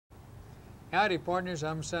Howdy, partners.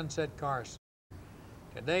 I'm Sunset Carson.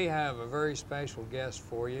 Today I have a very special guest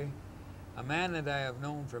for you, a man that I have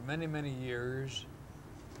known for many, many years,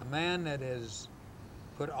 a man that has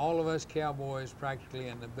put all of us cowboys practically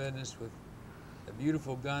in the business with the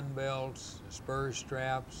beautiful gun belts, the spur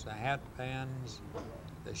straps, the hat bands,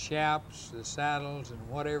 the chaps, the saddles, and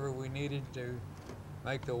whatever we needed to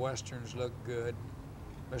make the Westerns look good.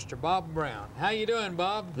 Mr. Bob Brown. How you doing,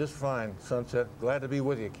 Bob? Just fine, Sunset. Glad to be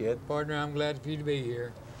with you, kid. Partner, I'm glad for you to be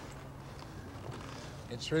here.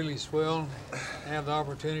 It's really swell to have the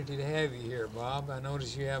opportunity to have you here, Bob. I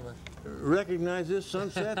notice you have a... Recognize this,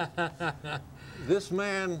 Sunset? This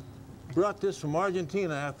man brought this from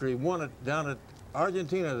Argentina after he won it down at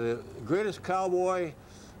Argentina, the greatest cowboy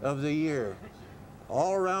of the year.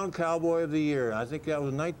 All-around cowboy of the year. I think that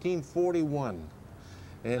was 1941.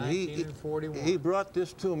 And he brought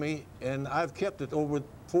this to me, and I've kept it over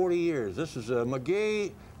 40 years. This is a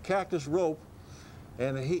Maguey cactus rope,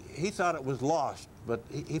 and he thought it was lost, but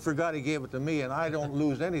he forgot he gave it to me, and I don't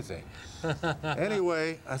lose anything.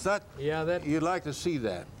 Anyway, I thought you'd like to see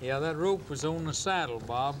that. Yeah, that rope was on the saddle,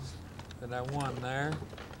 Bob, that I won there.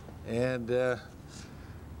 And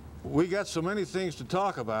we got so many things to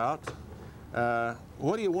talk about.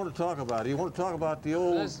 What do you want to talk about? Do you want to talk about the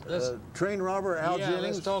old train robber, Al Jennings? Yeah,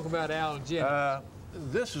 let's talk about Al Jennings.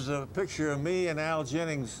 This is a picture of me and Al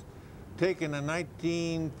Jennings taken in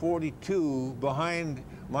 1942 behind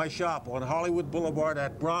my shop on Hollywood Boulevard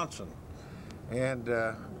at Bronson. And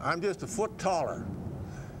I'm just a foot taller.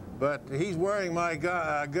 But he's wearing my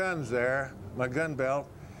guns there, my gun belt.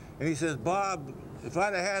 And he says, Bob, if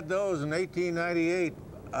I'd have had those in 1898,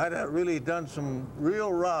 I'd have really done some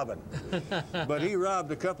real robbing. But he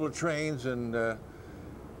robbed a couple of trains, and a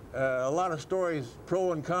lot of stories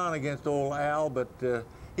pro and con against old Al, but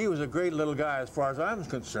he was a great little guy as far as I'm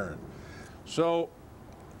concerned. So,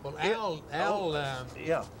 well, Al,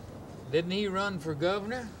 didn't he run for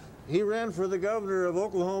governor? He ran for the governor of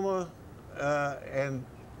Oklahoma and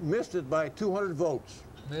missed it by 200 votes.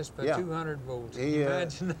 Missed by 200 votes. Can you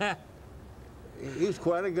imagine that? He was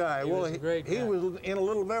quite a guy. He was a great guy. He was in a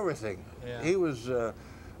little of everything. Yeah. He was a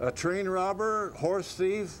train robber, horse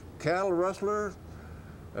thief, cattle rustler,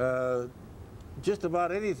 just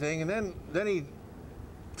about anything. And then he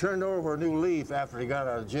turned over a new leaf after he got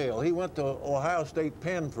out of jail. He went to Ohio State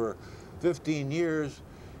Penn for 15 years,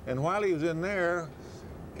 and while he was in there,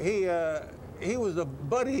 he was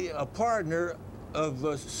a partner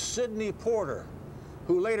of Sidney Porter,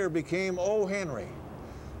 who later became O. Henry.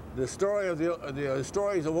 The story of the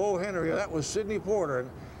stories of O. Henry, that was Sidney Porter. And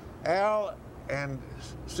Al and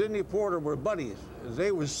Sidney Porter were buddies.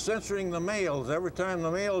 They were censoring the mails. Every time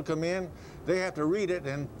the mail would come in, they had to read it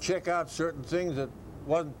and check out certain things that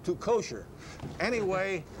wasn't too kosher.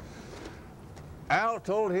 Anyway, Al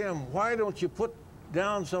told him, why don't you put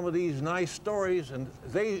down some of these nice stories? And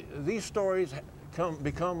these stories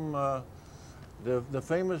become the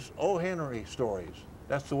famous O. Henry stories.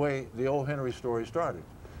 That's the way the O. Henry story started.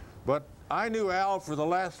 But I knew Al for the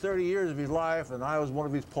last 30 years of his life, and I was one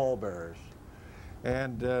of his pallbearers.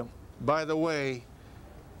 And by the way,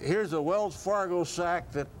 here's a Wells Fargo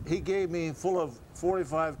sack that he gave me full of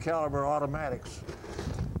 45 caliber automatics.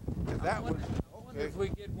 I wonder if we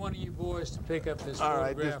get one of you boys to pick up this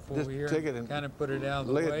photograph just over here take it and kind of put it out of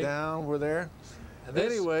the way. way. Lay it down over there.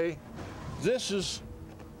 Anyway, this is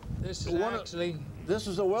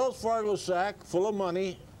a Wells Fargo sack full of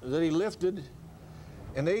money that he lifted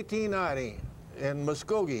in 1890 in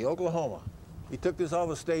Muskogee, Oklahoma. He took this off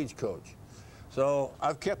a stagecoach. So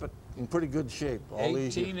I've kept it in pretty good shape all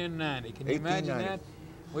these years. 1890. Can you imagine that?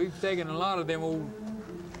 We've taken a lot of them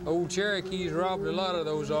old Cherokees, robbed a lot of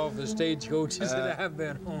those off the stagecoaches that I've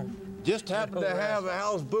been on. Just happened to have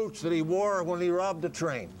Al's boots that he wore when he robbed the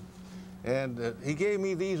train. And he gave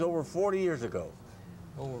me these over 40 years ago.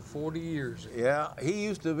 Over 40 years ago. Yeah, he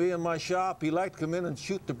used to be in my shop. He liked to come in and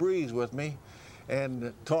shoot the breeze with me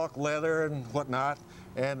and talk leather and whatnot,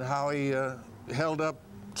 and how he held up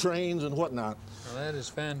trains and whatnot. Well, that is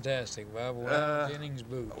fantastic, Bob. Al Jennings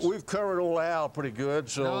boots. We've covered old Al pretty good,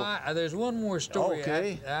 so... No, there's one more story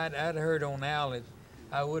okay. I'd heard on Al that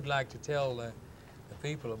I would like to tell the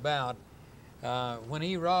people about. When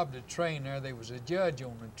he robbed a train there was a judge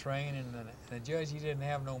on the train, and the judge, he didn't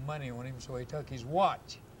have no money on him, so he took his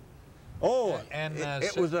watch. Oh,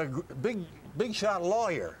 it was a big shot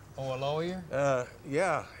lawyer. Oh, a lawyer?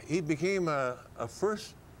 Yeah, he became a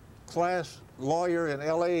first-class lawyer in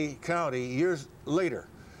L.A. County years later.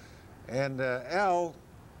 And Al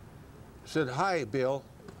said, hi, Bill.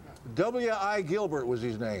 W.I. Gilbert was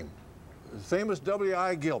his name, famous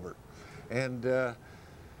W.I. Gilbert. And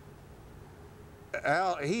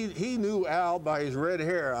Al, he knew Al by his red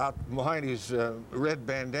hair out behind his red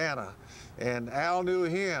bandana, and Al knew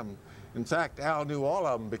him. In fact, Al knew all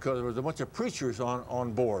of them because there was a bunch of preachers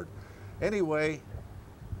on board. Anyway,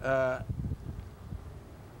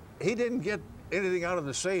 he didn't get anything out of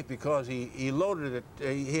the safe because he loaded it.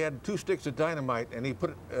 He had 2 sticks of dynamite, and he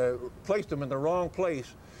placed them in the wrong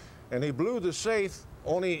place, and he blew the safe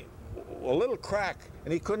only a little crack,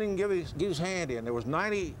 and he couldn't even get his hand in. There was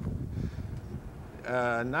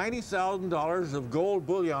 $90,000 of gold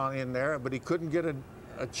bullion in there, but he couldn't get a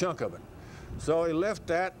chunk of it. So he left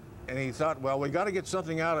that, and he thought, well, we got to get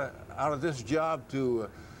something out of this job to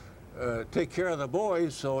take care of the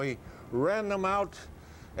boys. So he ran them out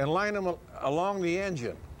and lined them along the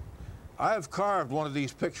engine. I've carved one of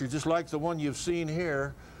these pictures, just like the one you've seen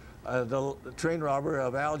here, the train robber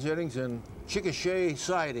of Al Jennings in Chickasha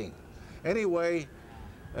siding. Anyway,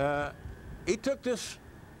 he took this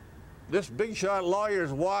big shot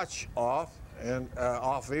lawyer's watch off him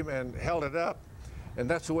and held it up, and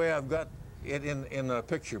that's the way I've got it in the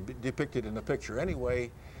picture, depicted in the picture.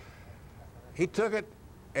 Anyway, he took it,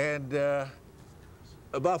 and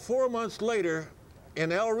about 4 months later,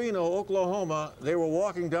 in El Reno, Oklahoma, they were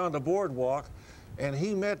walking down the boardwalk, and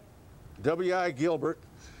he met W.I. Gilbert,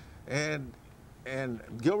 and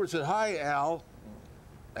Gilbert said, "Hi, Al."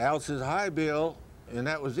 Al says, "Hi, Bill," and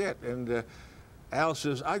that was it. And Al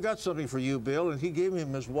says, "I got something for you, Bill," and he gave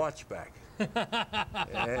him his watch back.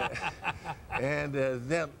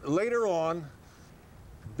 Then later on,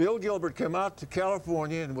 Bill Gilbert came out to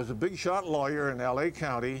California and was a big shot lawyer in L.A.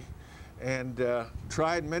 County, and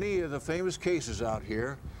tried many of the famous cases out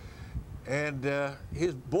here. And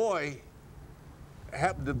his boy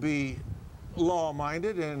happened to be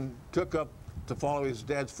law-minded and took up to follow his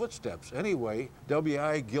dad's footsteps. Anyway,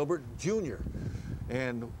 W.I. Gilbert Jr.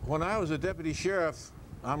 And when I was a deputy sheriff,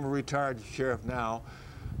 I'm a retired sheriff now,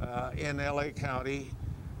 in L.A. County,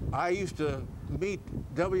 I used to meet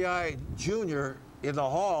W.I. Jr. in the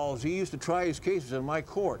halls. He used to try his cases in my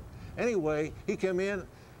court. Anyway, he came in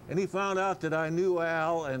and he found out that I knew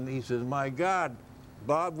Al, and he says, "My God,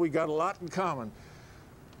 Bob, we got a lot in common.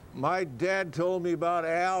 My dad told me about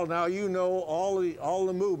Al. Now you know all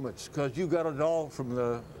the movements because you got it all from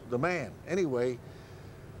the man." Anyway,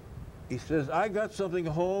 he says, "I got something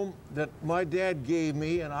home that my dad gave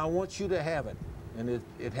me, and I want you to have it." And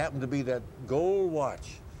it happened to be that gold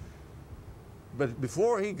watch. But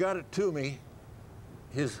before he got it to me,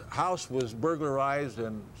 his house was burglarized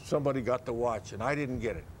and somebody got the watch, and I didn't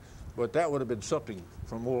get it. But that would have been something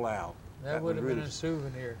from old Al. That would have been a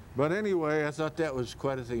souvenir. But anyway, I thought that was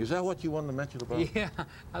quite a thing. Is that what you wanted to mention about? Yeah,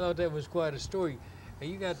 I thought that was quite a story.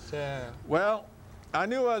 You got... Well, I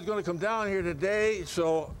knew I was going to come down here today,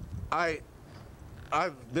 so I've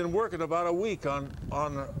been working about a week on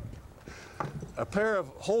a pair of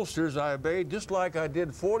holsters I made, just like I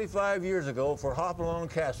did 45 years ago for Hopalong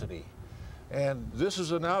Cassidy. And this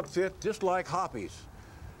is an outfit just like Hoppy's.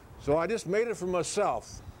 So I just made it for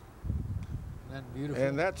myself. That's beautiful.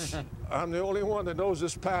 And I'm the only one that knows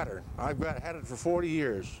this pattern. I've had it for 40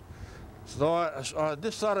 years. So I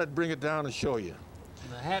just thought I'd bring it down and show you.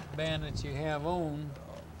 And the hat band that you have on.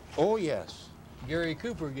 Oh, yes. Gary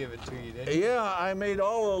Cooper gave it to you, didn't he? Yeah, I made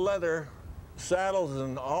all the leather saddles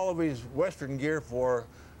and all of his Western gear for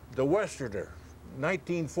the Westerner.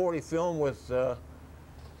 1940 film with,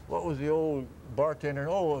 what was the old bartender?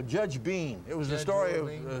 Oh, Judge Bean. It was the story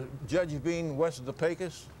of Judge Bean west of the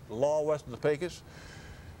Pecos, the law west of the Pecos.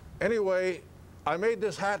 Anyway, I made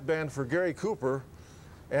this hat band for Gary Cooper,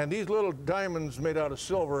 and these little diamonds made out of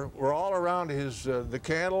silver were all around his the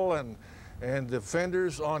cantle and the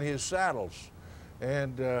fenders on his saddles.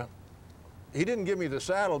 And he didn't give me the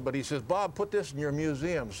saddle, but he says, "Bob, put this in your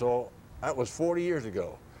museum." So that was 40 years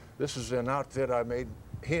ago. This is an outfit I made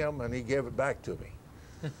him, and he gave it back to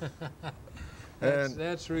me.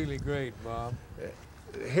 That's really great, Bob.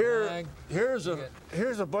 Here's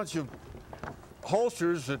a bunch of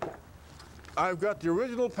holsters that I've got the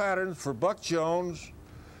original patterns for Buck Jones,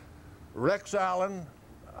 Rex Allen.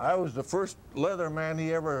 I was the first leather man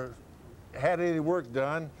he ever had any work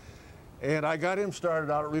done, and I got him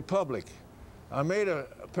started out at Republic. I made a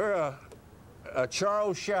pair of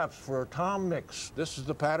Charles Chaps for Tom Mix. This is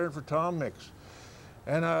the pattern for Tom Mix.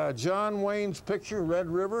 And John Wayne's picture, Red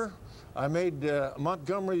River, I made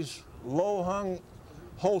Montgomery's low-hung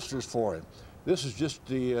holsters for him. This is just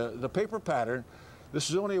the paper pattern. This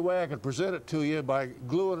is the only way I could present it to you, by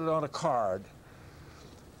gluing it on a card.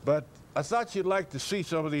 But I thought you'd like to see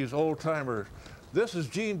some of these old-timers. This is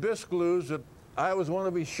Gene Bisclew's that I was one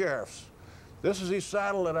of his sheriffs. This is his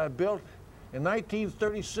saddle that I built in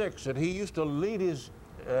 1936, and he used to lead his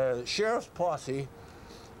sheriff's posse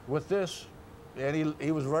with this, and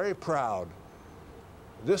he was very proud.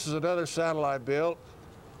 This is another saddle I built.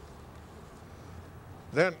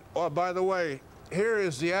 Then, oh, by the way, here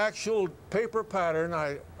is the actual paper pattern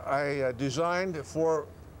I designed for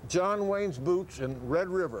John Wayne's boots in Red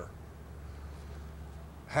River.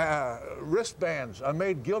 Wristbands. I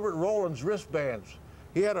made Gilbert Rowland's wristbands.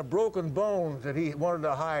 He had a broken bone that he wanted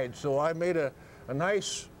to hide, so I made a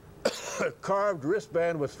nice carved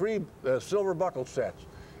wristband with 3 silver buckle sets.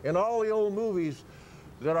 In all the old movies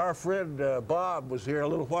that our friend Bob was here a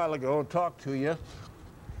little while ago and talked to you,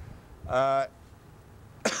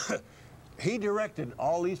 he directed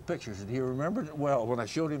all these pictures, and he remembered it well. When I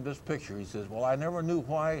showed him this picture, he says, well, I never knew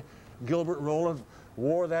why Gilbert Rowland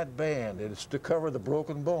wore that band, and it's to cover the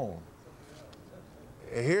broken bone.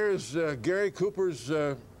 Here's Gary Cooper's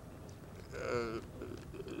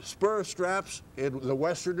spur straps in the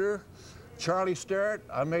Westerner. Charlie Sterrett,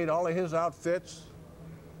 I made all of his outfits.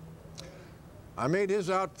 I made his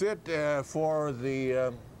outfit for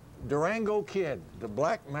the Durango Kid, the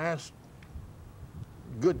black masked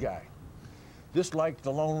good guy, just like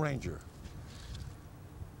the Lone Ranger.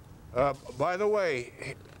 By the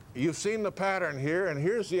way, you've seen the pattern here, and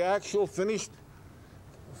here's the actual finished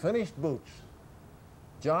boots.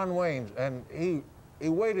 John Wayne's, and he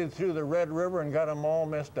waded through the Red River and got them all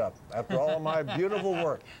messed up after all of my beautiful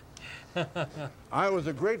work. I was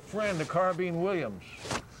a great friend to Carbine Williams.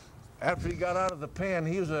 After he got out of the pen,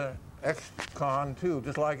 he was an ex-con too,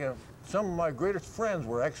 just like some of my greatest friends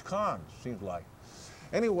were ex-cons, seems like.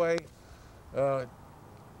 Anyway,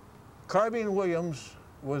 Carbine Williams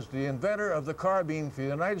was the inventor of the carbine for the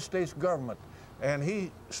United States government, and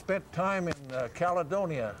he spent time in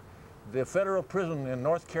Caledonia, the federal prison in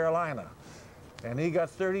North Carolina, and he got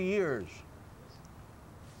 30 years.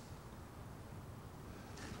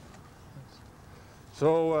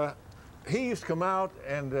 So he used to come out,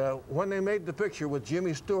 and when they made the picture with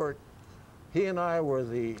Jimmy Stewart, he and I were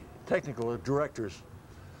the technical directors.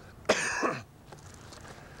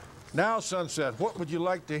 Now, Sunset, what would you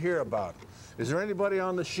like to hear about? Is there anybody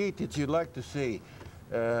on the sheet that you'd like to see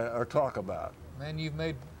or talk about? Man, you've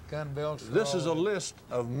made gun belts for This is a list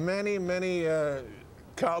of many, many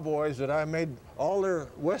cowboys that I made all their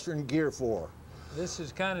Western gear for. This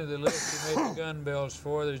is kind of the list you made the gun belts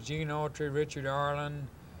for. There's Gene Autry, Richard Arlen,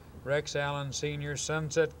 Rex Allen Sr.,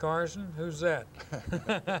 Sunset Carson. Who's that?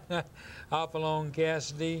 Hopalong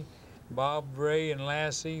Cassidy, Bob Ray and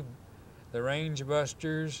Lassie, the Range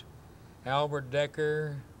Busters, Albert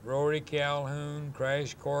Decker, Rory Calhoun,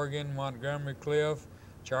 Crash Corrigan, Montgomery Cliff,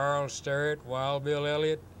 Charles Sterrett, Wild Bill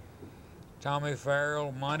Elliott, Tommy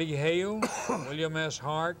Farrell, Monty Hale, William S.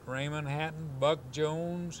 Hart, Raymond Hatton, Buck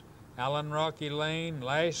Jones, Alan Rocky Lane,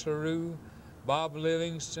 Lash Larue, Bob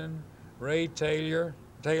Livingston, Ray Taylor,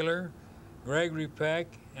 Gregory Peck,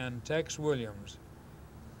 and Tex Williams.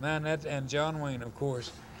 Man, and John Wayne, of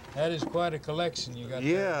course. That is quite a collection you got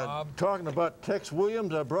there, Bob. Yeah, talking about Tex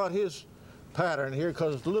Williams, I brought his pattern here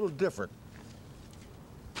because it's a little different.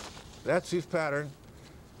 That's his pattern.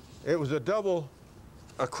 It was a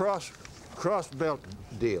cross belt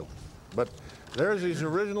deal. But there's these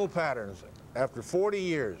original patterns after 40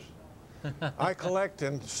 years. I collect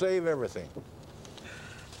and save everything.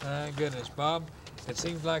 My goodness, Bob. It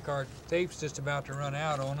seems like our tape's just about to run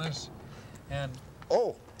out on us. And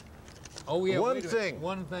oh yeah,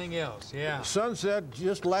 one thing else, yeah. Sunset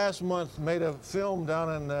just last month made a film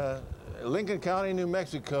down in Lincoln County, New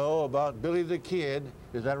Mexico about Billy the Kid.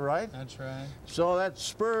 Is that right? That's right. So that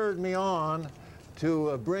spurred me on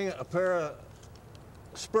to bring a pair of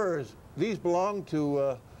spurs. These belong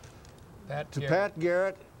to Pat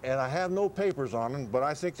Garrett, and I have no papers on them, but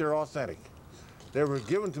I think they're authentic. They were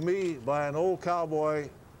given to me by an old cowboy,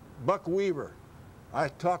 Buck Weaver. I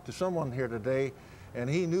talked to someone here today, and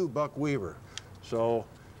he knew Buck Weaver. So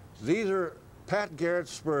these are Pat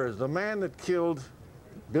Garrett's spurs, the man that killed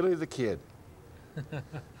Billy the Kid.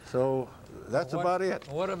 So that's about it.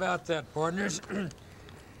 What about that, partners?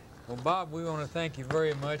 Well, Bob, we want to thank you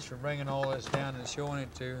very much for bringing all this down and showing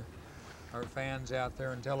it to our fans out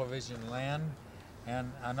there in television land.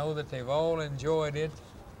 And I know that they've all enjoyed it.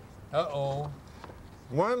 Uh-oh.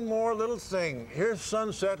 One more little thing. Here's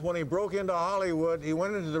Sunset when he broke into Hollywood. He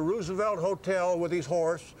went into the Roosevelt Hotel with his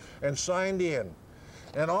horse and signed in.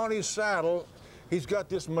 And on his saddle, he's got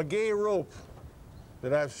this maguey rope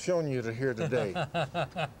that I've shown you here today.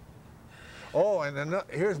 Oh, and then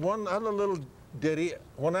here's one other little ditty.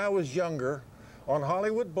 When I was younger, on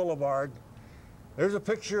Hollywood Boulevard, there's a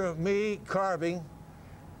picture of me carving,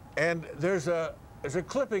 and there's a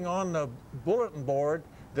clipping on the bulletin board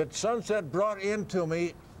that Sunset brought into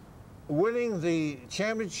me winning the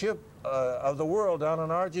championship of the world down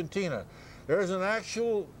in Argentina. There's an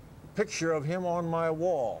actual picture of him on my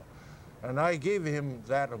wall. And I gave him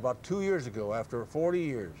that about 2 years ago, after 40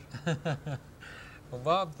 years. Well,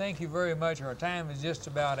 Bob, thank you very much. Our time is just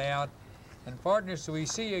about out. And partners, so we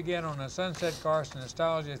see you again on the Sunset Carson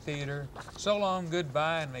Nostalgia Theater. So long,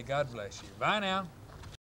 goodbye, and may God bless you. Bye now.